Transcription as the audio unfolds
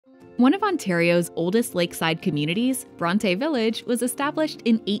One of Ontario's oldest lakeside communities, Bronte Village, was established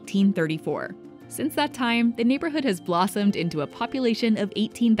in 1834. Since that time, the neighborhood has blossomed into a population of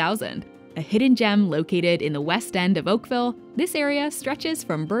 18,000. A hidden gem located in the west end of Oakville, this area stretches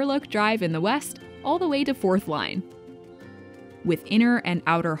from Burloak Drive in the west all the way to 4th Line. With inner and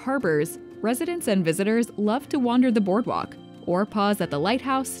outer harbors, residents and visitors love to wander the boardwalk or pause at the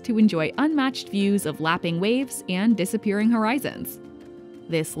lighthouse to enjoy unmatched views of lapping waves and disappearing horizons.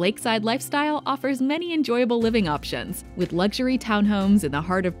 This lakeside lifestyle offers many enjoyable living options, with luxury townhomes in the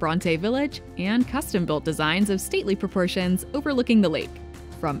heart of Bronte Village and custom-built designs of stately proportions overlooking the lake.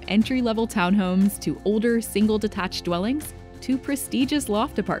 From entry-level townhomes to older single-detached dwellings to prestigious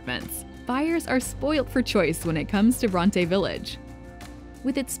loft apartments, buyers are spoilt for choice when it comes to Bronte Village.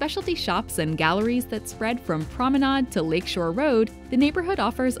 With its specialty shops and galleries that spread from Promenade to Lakeshore Road, the neighborhood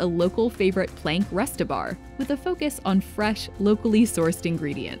offers a local favorite plank restabar with a focus on fresh, locally sourced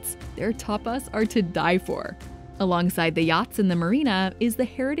ingredients. Their tapas are to die for. Alongside the yachts in the marina is the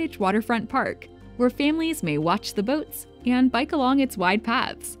Heritage Waterfront Park, where families may watch the boats and bike along its wide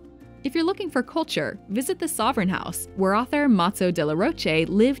paths. If you're looking for culture, visit the Sovereign House, where author Mazzo de la Roche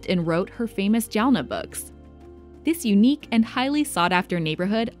lived and wrote her famous Jalna books. This unique and highly sought-after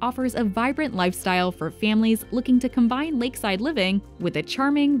neighborhood offers a vibrant lifestyle for families looking to combine lakeside living with a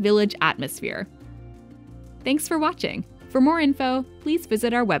charming village atmosphere. Thanks for watching. For more info, please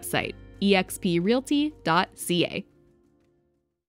visit our website, exprealty.ca.